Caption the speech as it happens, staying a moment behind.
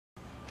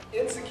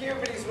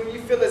Insecurities when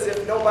you feel as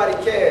if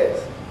nobody cares.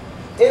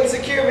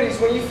 Insecurities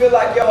when you feel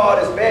like your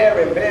heart is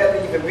bare and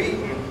barely even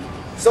beating.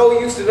 So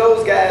used to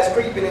those guys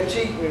creeping and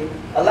cheating.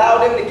 Allow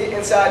them to get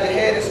inside your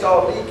head and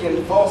start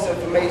leaking false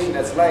information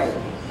that's lame.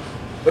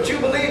 But you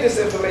believe this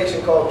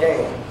information called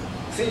game.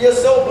 See, you're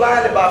so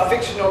blinded by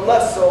fictional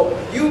lust, so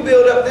you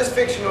build up this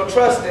fictional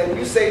trust and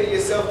you say to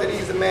yourself that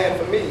he's the man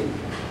for me.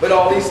 But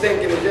all he's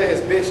thinking is you're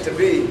his bitch to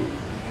be.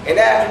 And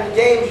after he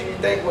games you, you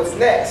think what's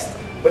next.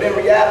 But in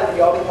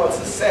reality, all he wants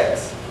is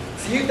sex.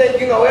 So you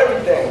think you know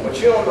everything, but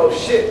you don't know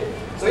shit.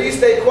 So you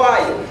stay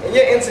quiet, and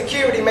your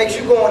insecurity makes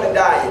you go on a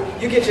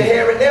diet. You get your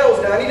hair and nails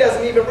done, he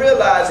doesn't even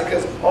realize it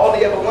because all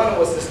he ever wanted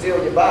was to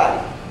steal your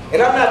body.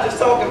 And I'm not just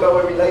talking about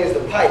where he lays the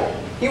pipe.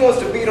 He wants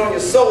to beat on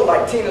your soul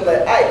like Tina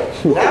let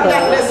Ike. Now I'm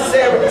not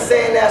necessarily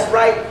saying that's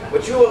right,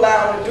 but you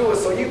allow him to do it,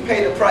 so you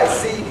pay the price.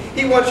 See,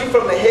 he wants you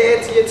from the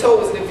head to your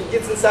toes, and if he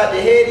gets inside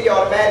your head, he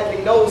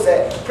automatically knows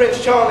that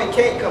Prince Charming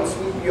can't come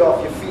sweep you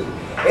off your feet.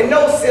 And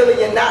no,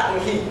 silly, you're not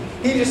in heat.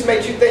 He just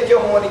makes you think you're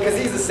horny because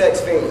he's a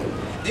sex fiend.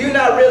 Do you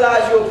not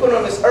realize you were put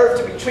on this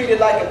earth to be treated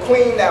like a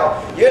queen? Now,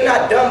 you're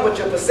not dumb, but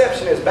your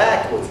perception is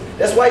backwards.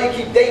 That's why you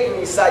keep dating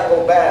these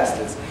psycho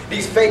bastards.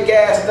 These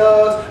fake-ass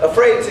thugs,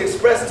 afraid to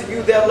express to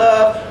you their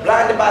love,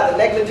 blinded by the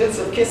negligence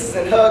of kisses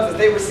and hugs that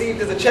they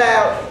received as a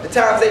child, the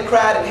times they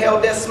cried and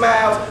held their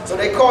smiles, so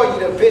they call you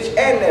the bitch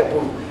and their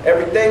boo.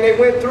 Everything they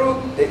went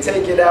through, they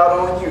take it out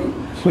on you.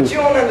 But you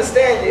don't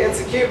understand, your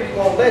insecurity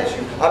won't let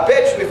you. I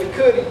bet you if he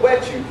could, he'd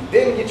wet you,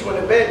 then get you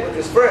in the bed with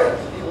his friend.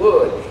 He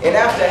would. And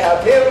after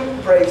have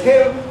him, praise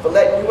him for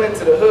letting you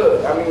into the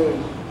hood. I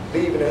mean,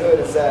 leaving the hood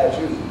inside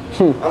you.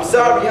 I'm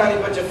sorry,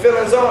 honey, but your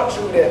feelings aren't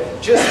true.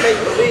 They're just make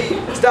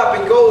believe.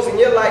 Stopping goals in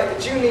your life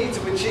that you need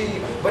to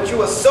achieve. But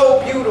you are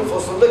so beautiful,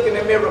 so look in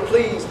the mirror,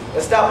 please,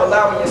 and stop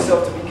allowing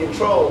yourself to be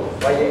controlled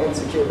by your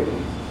insecurity.